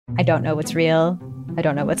I don't know what's real. I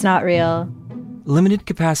don't know what's not real. Limited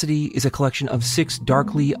Capacity is a collection of 6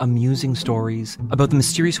 darkly amusing stories about the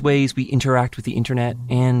mysterious ways we interact with the internet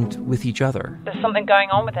and with each other. There's something going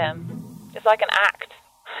on with him. It's like an act.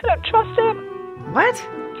 I don't trust him. What?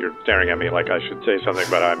 You're staring at me like I should say something,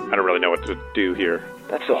 but I don't really know what to do here.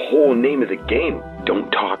 That's the whole name of the game. Don't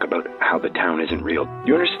talk about how the town isn't real.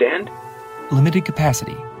 You understand? Limited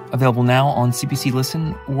Capacity. Available now on CBC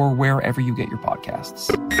Listen or wherever you get your podcasts.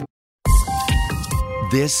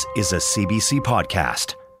 This is a CBC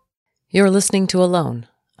podcast. You're listening to Alone,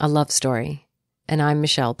 a love story, and I'm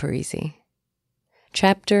Michelle Parisi.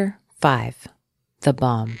 Chapter 5, The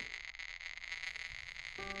Bomb.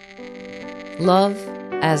 Love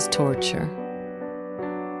as torture.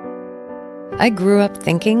 I grew up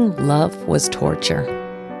thinking love was torture.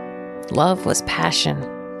 Love was passion,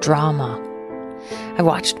 drama. I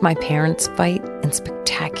watched my parents fight in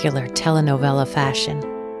spectacular telenovela fashion.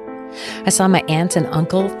 I saw my aunt and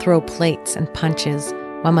uncle throw plates and punches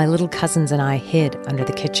while my little cousins and I hid under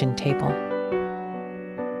the kitchen table.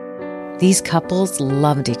 These couples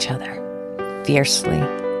loved each other, fiercely.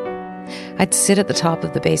 I'd sit at the top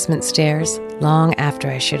of the basement stairs long after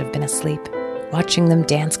I should have been asleep, watching them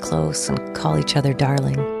dance close and call each other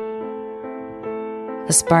darling.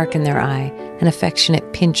 A spark in their eye, an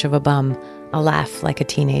affectionate pinch of a bum, a laugh like a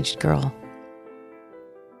teenaged girl.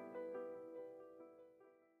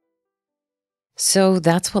 So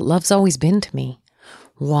that's what love's always been to me.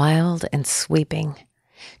 Wild and sweeping,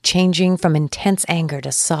 changing from intense anger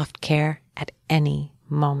to soft care at any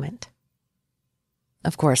moment.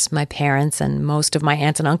 Of course, my parents and most of my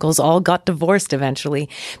aunts and uncles all got divorced eventually,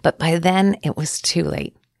 but by then it was too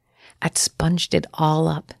late. I'd sponged it all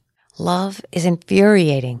up. Love is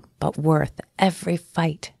infuriating, but worth every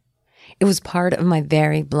fight. It was part of my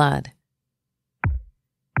very blood.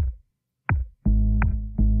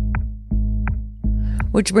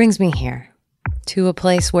 Which brings me here, to a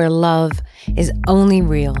place where love is only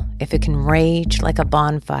real if it can rage like a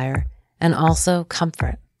bonfire and also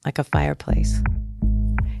comfort like a fireplace.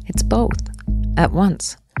 It's both, at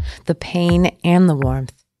once, the pain and the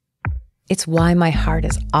warmth. It's why my heart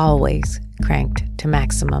is always cranked to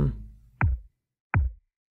maximum.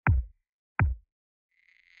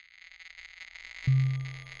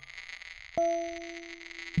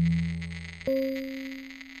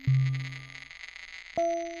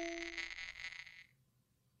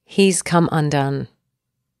 He's come undone.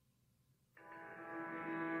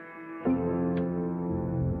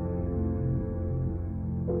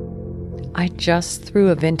 I just threw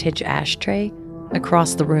a vintage ashtray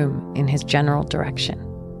across the room in his general direction.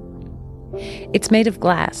 It's made of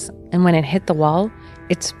glass, and when it hit the wall,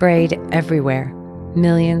 it sprayed everywhere,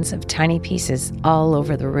 millions of tiny pieces all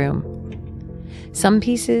over the room. Some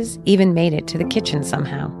pieces even made it to the kitchen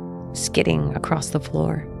somehow, skidding across the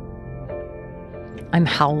floor. I'm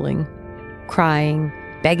howling, crying,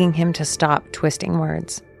 begging him to stop twisting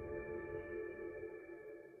words.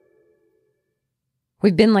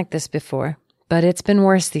 We've been like this before, but it's been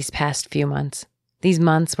worse these past few months. These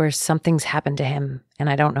months where something's happened to him and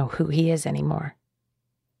I don't know who he is anymore.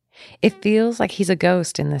 It feels like he's a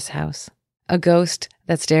ghost in this house, a ghost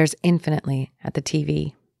that stares infinitely at the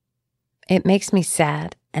TV. It makes me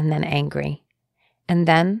sad and then angry, and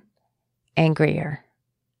then angrier.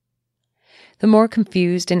 The more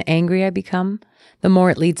confused and angry I become, the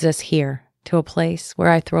more it leads us here to a place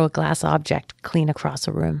where I throw a glass object clean across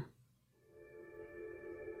a room.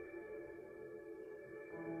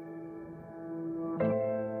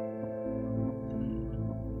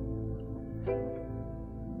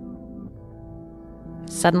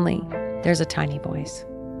 Suddenly, there's a tiny voice.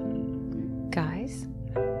 Guys?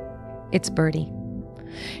 It's Birdie.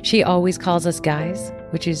 She always calls us guys,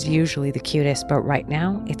 which is usually the cutest, but right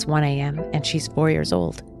now it's 1 a.m. and she's 4 years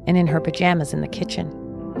old and in her pajamas in the kitchen,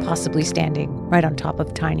 possibly standing right on top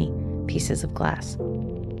of tiny pieces of glass.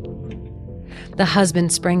 The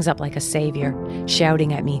husband springs up like a savior,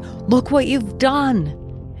 shouting at me, "Look what you've done!"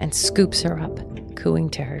 and scoops her up, cooing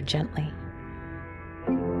to her gently.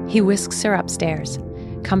 He whisks her upstairs,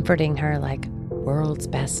 comforting her like world's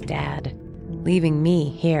best dad, leaving me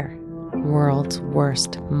here, world's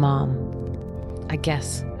worst mom. I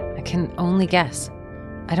can only guess.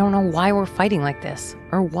 I don't know why we're fighting like this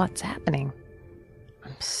or what's happening.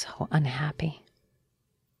 I'm so unhappy.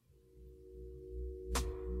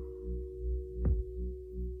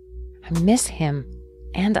 I miss him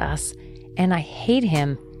and us, and I hate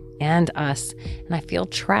him and us, and I feel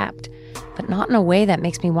trapped, but not in a way that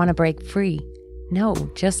makes me want to break free. No,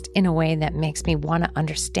 just in a way that makes me want to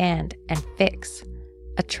understand and fix.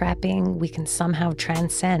 A trapping we can somehow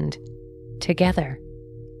transcend together.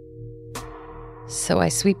 So I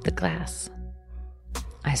sweep the glass.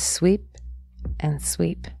 I sweep and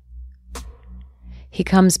sweep. He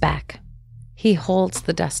comes back. He holds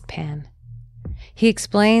the dustpan. He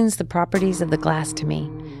explains the properties of the glass to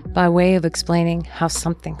me by way of explaining how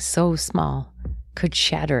something so small could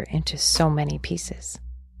shatter into so many pieces.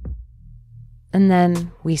 And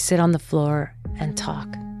then we sit on the floor and talk.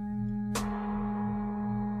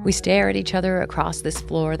 We stare at each other across this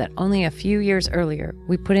floor that only a few years earlier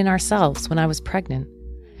we put in ourselves when I was pregnant,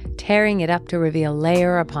 tearing it up to reveal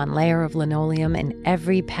layer upon layer of linoleum in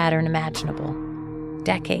every pattern imaginable,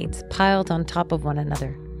 decades piled on top of one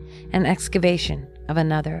another, an excavation of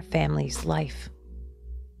another family's life.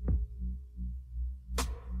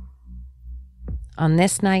 On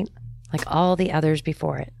this night, like all the others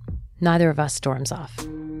before it, neither of us storms off.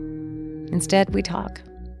 Instead, we talk.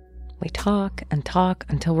 We talk and talk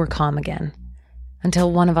until we're calm again,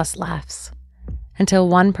 until one of us laughs, until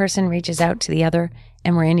one person reaches out to the other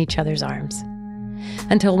and we're in each other's arms,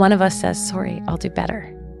 until one of us says, "Sorry, I'll do better,"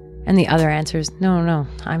 and the other answers, No,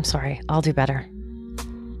 I'm sorry, I'll do better."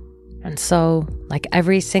 And so, like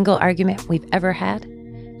every single argument we've ever had,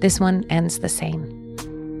 this one ends the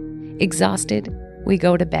same. Exhausted, we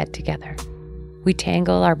go to bed together. We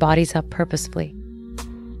tangle our bodies up purposefully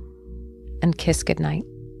and kiss goodnight.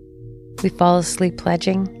 We fall asleep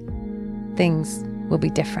pledging things will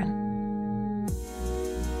be different.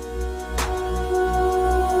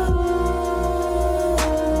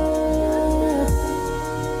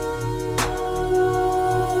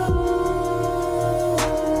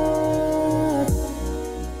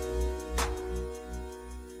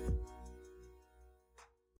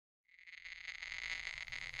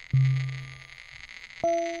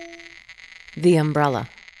 The umbrella.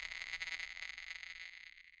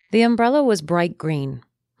 The umbrella was bright green,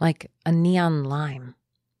 like a neon lime.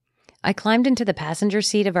 I climbed into the passenger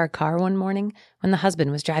seat of our car one morning when the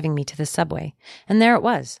husband was driving me to the subway, and there it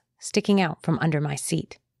was, sticking out from under my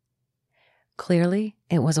seat. Clearly,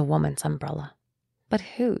 it was a woman's umbrella. But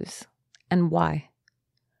whose? And why?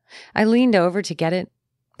 I leaned over to get it,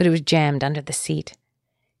 but it was jammed under the seat.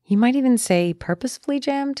 You might even say purposefully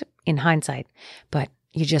jammed in hindsight, but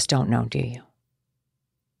you just don't know, do you?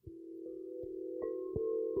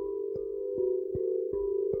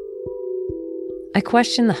 I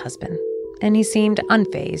questioned the husband, and he seemed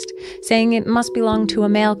unfazed, saying it must belong to a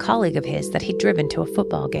male colleague of his that he'd driven to a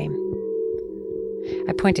football game.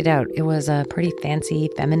 I pointed out it was a pretty fancy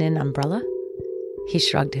feminine umbrella. He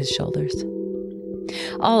shrugged his shoulders.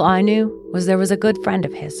 All I knew was there was a good friend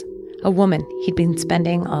of his, a woman he'd been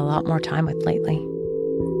spending a lot more time with lately.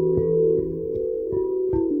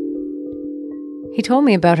 He told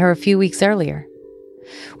me about her a few weeks earlier.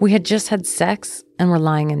 We had just had sex and were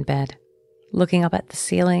lying in bed, looking up at the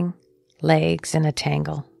ceiling, legs in a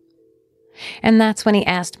tangle. And that's when he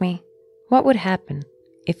asked me what would happen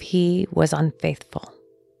if he was unfaithful.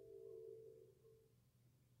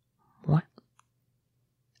 What?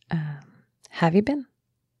 Have you been?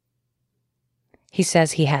 He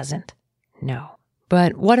says he hasn't. No.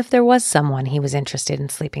 But what if there was someone he was interested in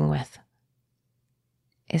sleeping with?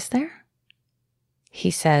 Is there?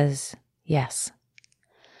 He says yes.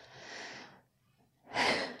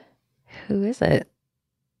 Who is it?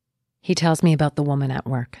 He tells me about the woman at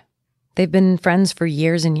work. They've been friends for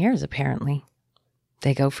years and years, apparently.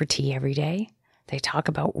 They go for tea every day. They talk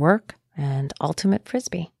about work and ultimate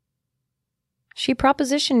frisbee. She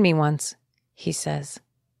propositioned me once, he says.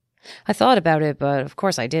 I thought about it, but of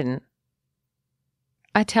course I didn't.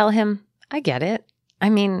 I tell him, I get it. I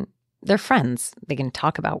mean, they're friends. They can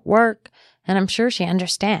talk about work, and I'm sure she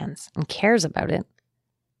understands and cares about it.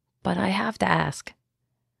 But I have to ask,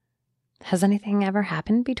 has anything ever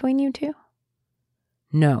happened between you two?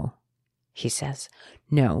 No, he says.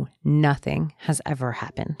 No, nothing has ever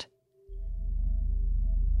happened.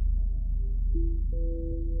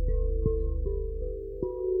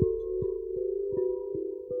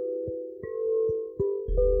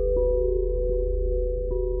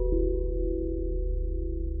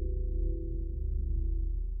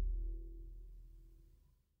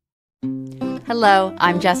 Hello,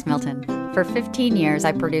 I'm Jess Milton. For 15 years,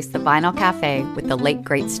 I produced The Vinyl Cafe with the late,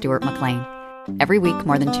 great Stuart McLean. Every week,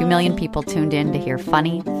 more than 2 million people tuned in to hear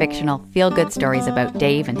funny, fictional, feel-good stories about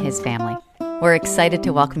Dave and his family. We're excited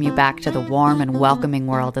to welcome you back to the warm and welcoming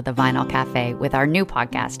world of The Vinyl Cafe with our new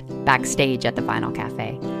podcast, Backstage at The Vinyl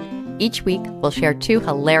Cafe. Each week, we'll share 2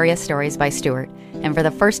 hilarious stories by Stuart, and for the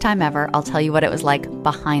first time ever, I'll tell you what it was like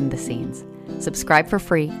behind the scenes. Subscribe for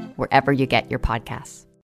free wherever you get your podcasts.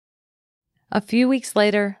 A few weeks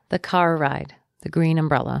later, the car ride, the green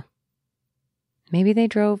umbrella. Maybe they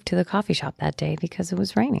drove to the coffee shop that day because it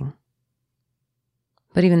was raining.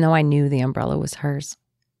 But even though I knew the umbrella was hers,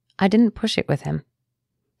 I didn't push it with him.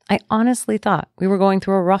 I honestly thought we were going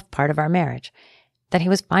through a rough part of our marriage, that he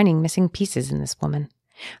was finding missing pieces in this woman.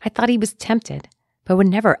 I thought he was tempted, but would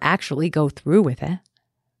never actually go through with it.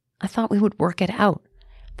 I thought we would work it out,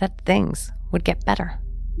 that things would get better.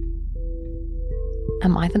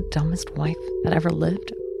 Am I the dumbest wife that ever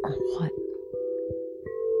lived, or what?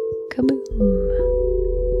 Kaboom.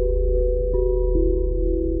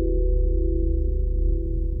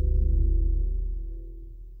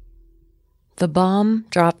 The bomb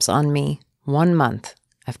drops on me 1 month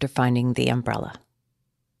after finding the umbrella.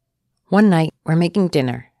 One night, we're making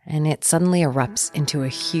dinner, and it suddenly erupts into a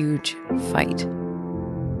huge fight.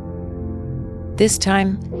 This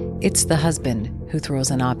time, it's the husband who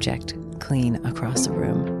throws an object clean across the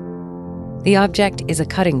room. The object is a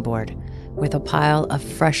cutting board with a pile of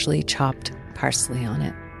freshly chopped parsley on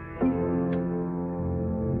it.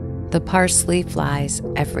 The parsley flies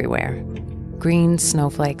everywhere. Green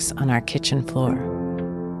snowflakes on our kitchen floor,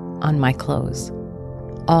 on my clothes,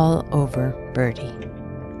 all over Birdie.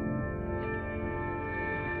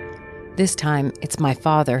 This time, it's my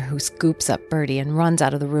father who scoops up Birdie and runs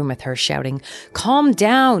out of the room with her, shouting, "Calm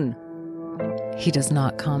down!" He does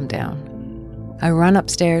not calm down. I run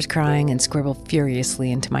upstairs crying and scribble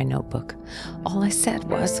furiously into my notebook. All I said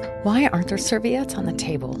was, "Why aren't there serviettes on the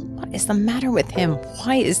table? What is the matter with him?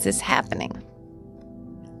 Why is this happening?"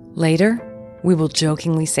 Later, we will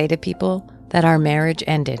jokingly say to people that our marriage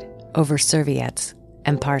ended over serviettes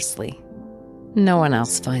and parsley. No one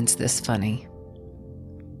else finds this funny.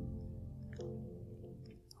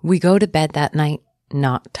 We go to bed that night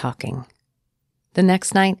not talking. The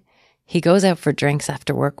next night, he goes out for drinks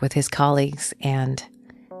after work with his colleagues, and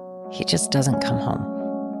he just doesn't come home.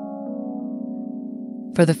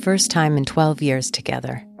 For the first time in 12 years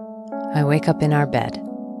together, I wake up in our bed,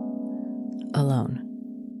 alone.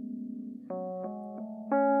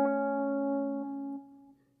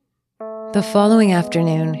 The following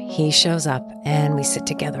afternoon, he shows up and we sit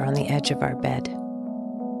together on the edge of our bed.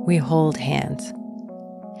 We hold hands.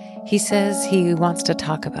 He says he wants to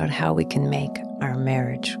talk about how we can make our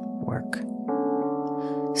marriage work.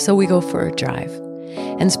 So we go for a drive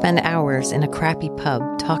and spend hours in a crappy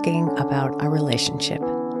pub talking about our relationship.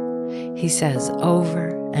 He says over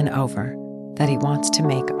and over that he wants to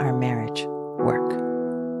make our marriage work.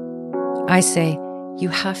 I say, "You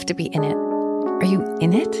have to be in it. Are you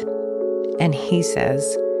in it?" And he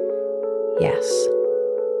says, "Yes."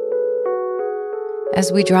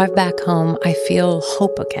 As we drive back home, I feel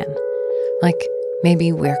hope again, like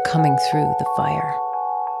maybe we're coming through the fire.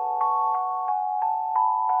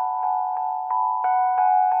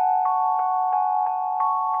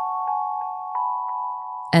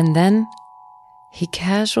 And then he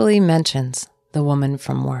casually mentions the woman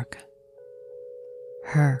from work.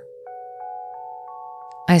 Her.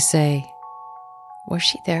 I say, "Was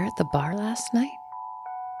she there at the bar last night?"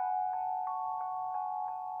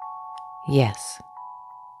 "Yes."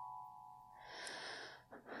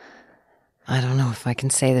 I don't know if I can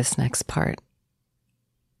say this next part.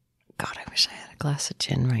 God, I wish I had a glass of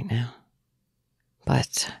gin right now.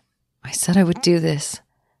 But I said I would do this,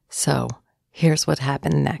 so here's what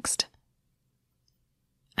happened next.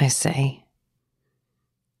 I say,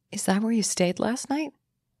 "Is that where you stayed last night?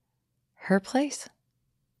 Her place?"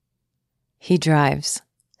 He drives,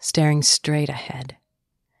 staring straight ahead.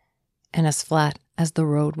 And as flat as the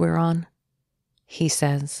road we're on, he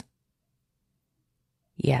says,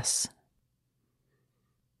 "Yes."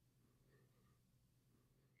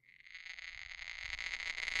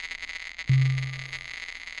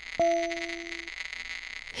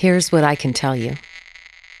 Here's what I can tell you.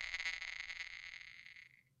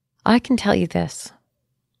 I can tell you this.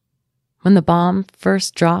 When the bomb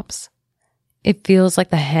first drops, it feels like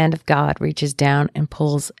the hand of God reaches down and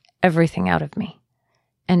pulls everything out of me.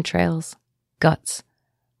 Entrails, guts,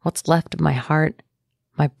 what's left of my heart,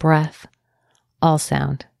 my breath, all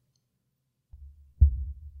sound.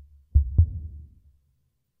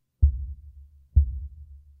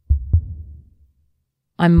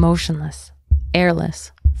 I'm motionless,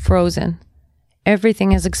 airless, frozen.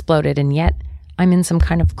 Everything has exploded, and yet I'm in some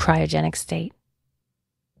kind of cryogenic state.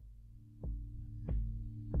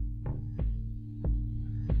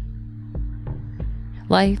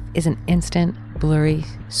 Life is an instant, blurry,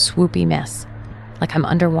 swoopy mess, like I'm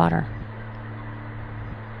underwater.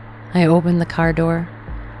 I open the car door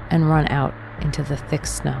and run out into the thick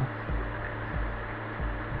snow.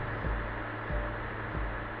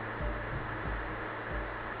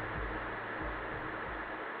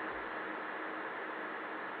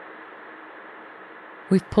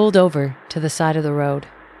 We've pulled over to the side of the road.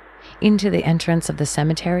 into the entrance of the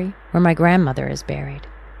cemetery where my grandmother is buried,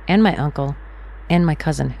 and my uncle, and my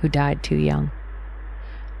cousin who died too young.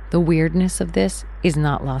 The weirdness of this is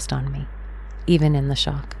not lost on me, even in the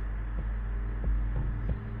shock.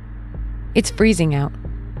 It's freezing out.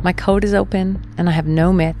 My coat is open, and I have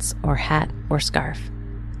no mitts or hat or scarf,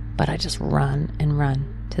 but I just run and run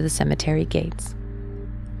to the cemetery gates.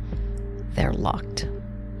 They're locked.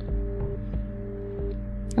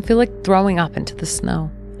 I feel like throwing up into the snow.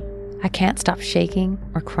 I can't stop shaking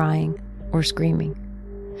or crying or screaming.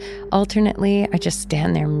 Alternately, I just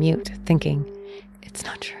stand there mute, thinking, it's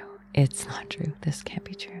not true, it's not true, this can't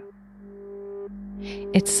be true.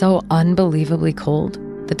 It's so unbelievably cold,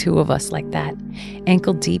 the two of us like that,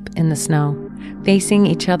 ankle deep in the snow, facing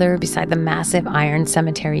each other beside the massive iron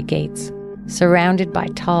cemetery gates, surrounded by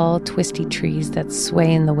tall, twisty trees that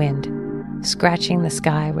sway in the wind, scratching the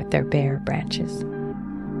sky with their bare branches.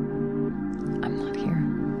 I'm not here.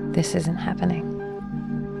 This isn't happening.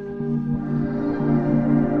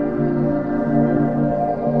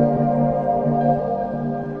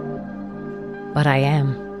 But I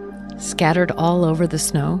am. Scattered all over the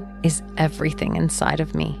snow is everything inside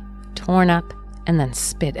of me, torn up and then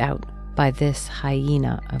spit out by this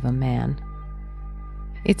hyena of a man.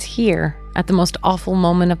 It's here, at the most awful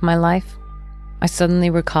moment of my life. I suddenly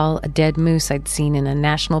recall a dead moose I'd seen in a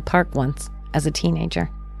national park once as a teenager.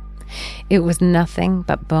 It was nothing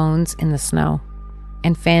but bones in the snow,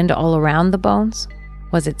 and fanned all around the bones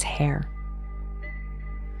was its hair.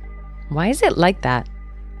 "Why is it like that?"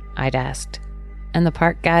 I'd asked, and the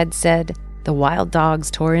park guide said the wild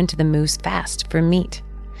dogs tore into the moose fast for meat,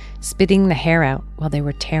 spitting the hair out while they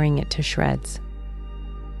were tearing it to shreds.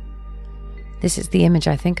 This is the image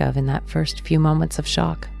I think of in that first few moments of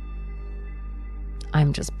shock.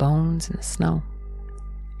 I'm just bones in the snow.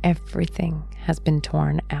 Everything has been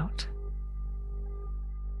torn out.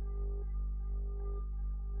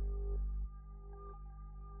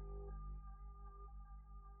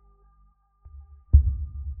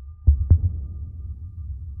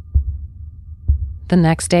 The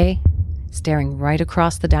next day, staring right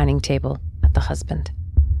across the dining table at the husband,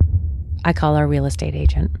 I call our real estate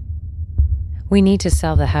agent. We need to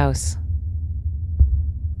sell the house.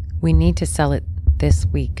 We need to sell it this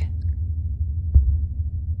week.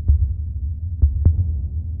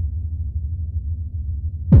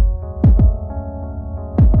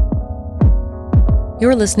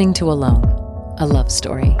 You're listening to Alone, a love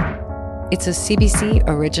story. It's a CBC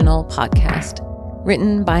original podcast,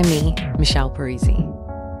 written by me, Michelle Parisi.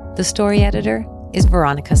 The story editor is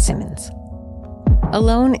Veronica Simmons.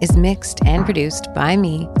 Alone is mixed and produced by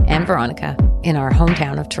me and Veronica in our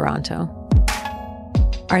hometown of Toronto.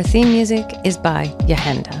 Our theme music is by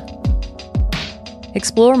Yahenda.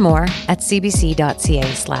 Explore more at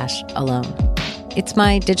cbc.ca/alone. It's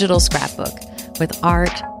my digital scrapbook with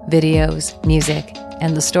art, videos, music,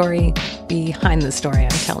 and the story behind the story I'm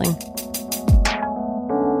telling.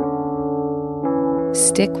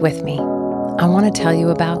 Stick with me. I want to tell you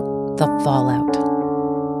about the fallout.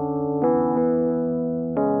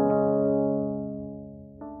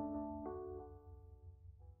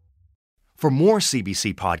 For more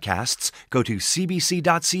CBC podcasts, go to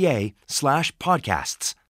cbc.ca/podcasts.